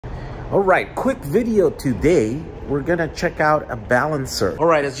All right, quick video today. We're gonna check out a balancer. All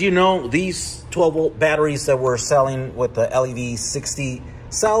right, as you know, these 12-volt batteries that we're selling with the LiFePO4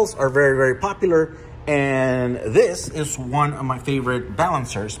 cells are very, very popular. And this is one of my favorite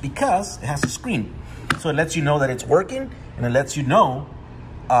balancers because it has a screen. So it lets you know that it's working, and it lets you know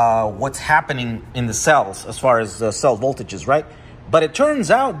what's happening in the cells as far as the cell voltages, right? But it turns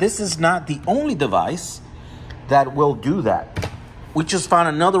out this is not the only device that will do that. We just found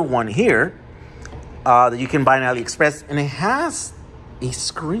another one here that you can buy on AliExpress, and it has a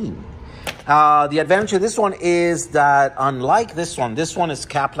screen. The advantage of this one is that unlike this one is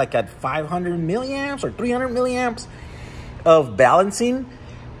capped like at 500 milliamps or 300 milliamps of balancing,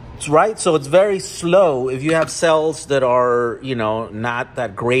 right? So it's very slow. If you have cells that are, you know, not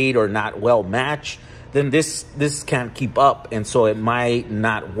that great or not well matched, then this can't keep up, and so it might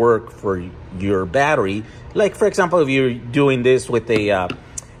not work for your battery. Like, for example, if you're doing this with a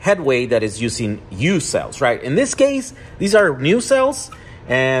headway that is using U cells, right? In this case, these are new cells,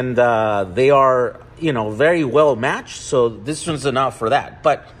 and they are, you know, very well matched, so this one's enough for that.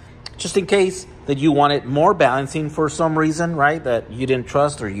 But just in case that you wanted more balancing for some reason, right, that you didn't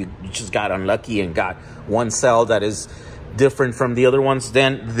trust, or you just got unlucky and got one cell that is different from the other ones,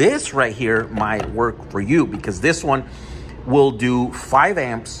 then this right here might work for you, because this one will do 5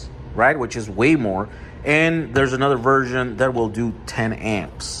 amps, right, which is way more. And there's another version that will do 10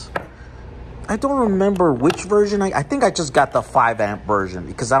 amps. I don't remember which version. I think I just got the 5 amp version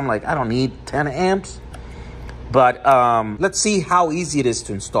because I'm like, I don't need 10 amps. But let's see how easy it is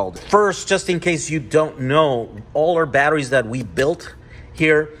to install. First, just in case you don't know, all our batteries that we built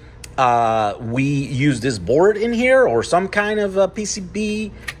here, we use this board in here or some kind of a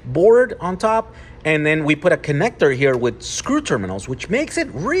PCB board on top. And then we put a connector here with screw terminals, which makes it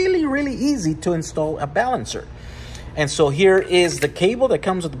really, really easy to install a balancer. And so here is the cable that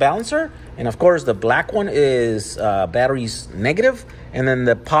comes with the balancer. And of course, the black one is battery's negative. And then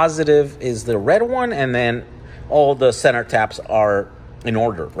the positive is the red one. And then all the center taps are in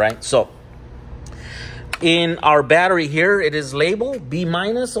order, right? So in our battery here, it is labeled B-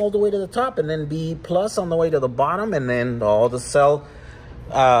 all the way to the top, and then B+ on the way to the bottom. And then all the cell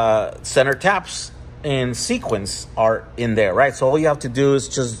center taps in sequence are in there, right? So all you have to do is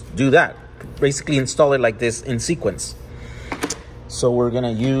just do that. Basically install it like this in sequence. So we're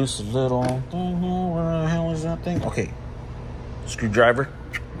gonna use a little, where the hell is that thing? Okay, screwdriver.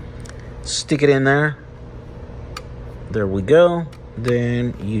 Stick it in there. There we go.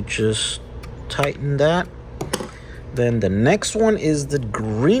 Then you just tighten that. Then the next one is the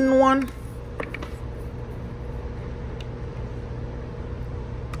green one.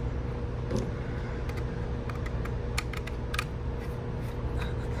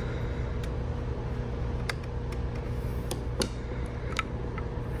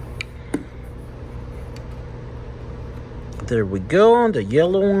 There we go, the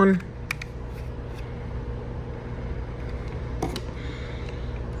yellow one.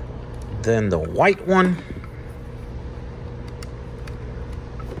 Then the white one.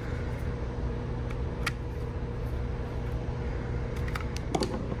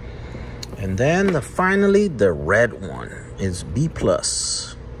 And then finally the red one is B+.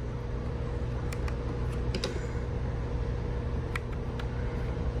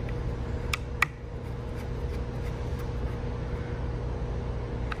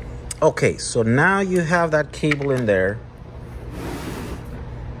 Okay, so now you have that cable in there.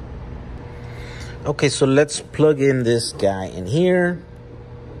 Okay, so let's plug in this guy in here.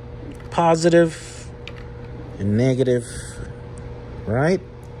 Positive and negative, right?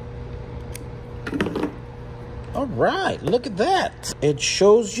 All right, look at that. It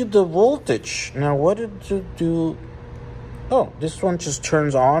shows you the voltage. Now, what did it do? Oh, this one just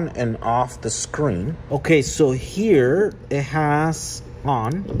turns on and off the screen. Okay, so here it has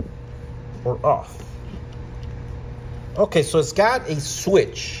on or off. Okay, so it's got a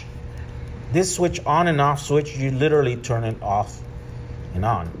switch. This switch, on and off switch, you literally turn it off and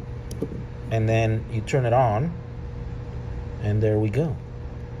on. And then you turn it on, and there we go.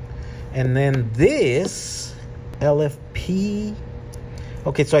 And then this LFP.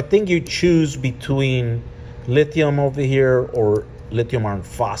 Okay, so I think you choose between lithium over here or lithium iron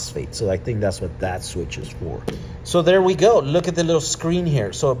phosphate. So I think that's what that switch is for. So there we go. Look at the little screen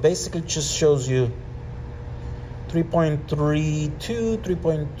here. So it basically just shows you 3.32,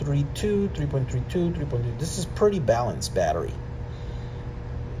 3.32, 3.32, 3.3. This is pretty balanced battery.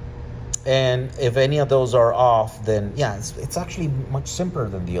 And if any of those are off, then yeah, it's actually much simpler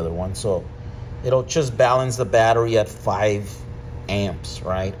than the other one. So it'll just balance the battery at 5 amps,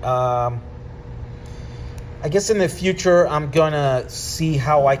 right? I guess in the future, I'm gonna see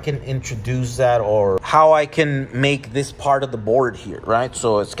how I can introduce that, or how I can make this part of the board here, right?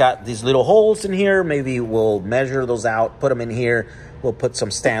 So it's got these little holes in here. Maybe we'll measure those out, put them in here. We'll put some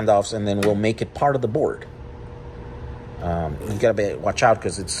standoffs, and then we'll make it part of the board. You gotta watch out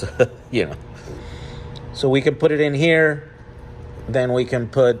because it's, you know. So we can put it in here. Then we can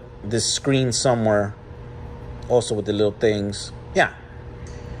put this screen somewhere. Also with the little things. Yeah.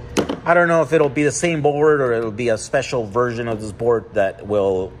 I don't know if it'll be the same board or it'll be a special version of this board that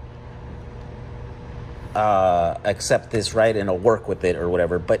will accept this, right? And it'll work with it or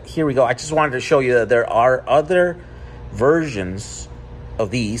whatever. But here we go. I just wanted to show you that there are other versions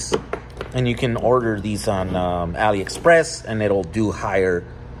of these. And you can order these on AliExpress, and it'll do higher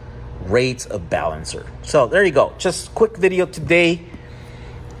rates of balancer. So there you go. Just quick video today.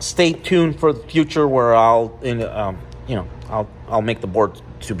 Stay tuned for the future where I'll, you know, I'll make the board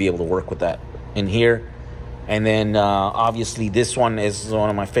to be able to work with that in here. And then obviously this one is one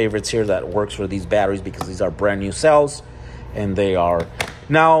of my favorites here that works for these batteries because these are brand new cells, and they are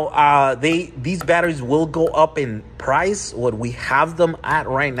now these batteries will go up in price. What we have them at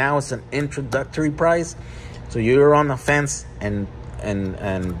right now is an introductory price. So you're on the fence and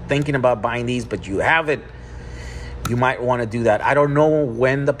thinking about buying these, but you have it. You might want to do that. I don't know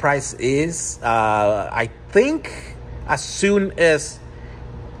when the price is. I think as soon as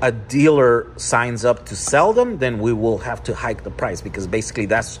a dealer signs up to sell them, then we will have to hike the price, because basically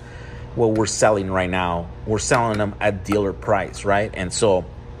that's what we're selling right now. We're selling them at dealer price, right? And so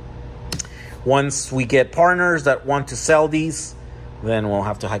once we get partners that want to sell these, then we'll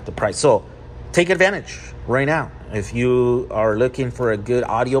have to hike the price. So take advantage right now. If you are looking for a good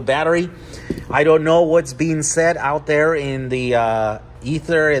audio battery, I don't know what's being said out there in the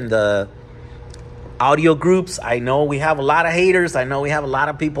ether and the audio groups. I know we have a lot of haters. I know we have a lot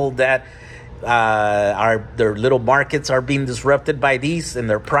of people that their little markets are being disrupted by these and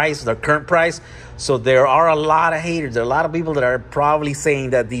their price, their current price. So there are a lot of haters. There are a lot of people that are probably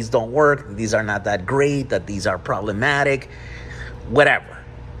saying that these don't work, that these are not that great, that these are problematic, whatever.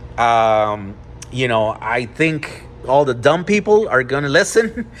 You know, I think all the dumb people are going to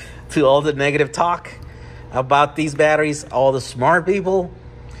listen to all the negative talk about these batteries. All the smart people,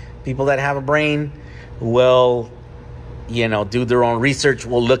 people that have a brain, will, you know, do their own research,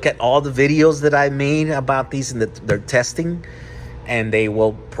 will look at all the videos that I made about these and their testing, and they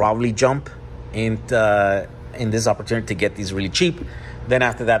will probably jump in this opportunity to get these really cheap. Then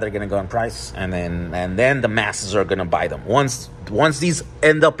after that, they're going to go in price, and then the masses are going to buy them. Once these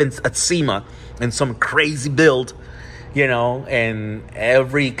end up at SEMA in some crazy build, you know, and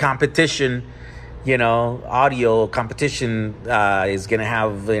every competition, you know, audio competition is going to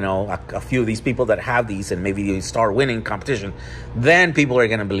have, you know, a few of these people that have these, and maybe you start winning competition, then people are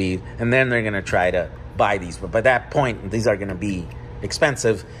going to believe, and then they're going to try to buy these. But by that point, these are going to be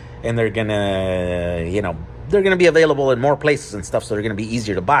expensive, and they're going to, you know, they're going to be available in more places and stuff, so they're going to be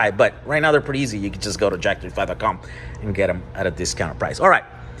easier to buy. But right now, they're pretty easy. You can just go to jack35.com and get them at a discounted price. All right.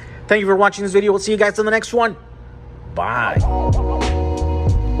 Thank you for watching this video. We'll see you guys in the next one. Bye.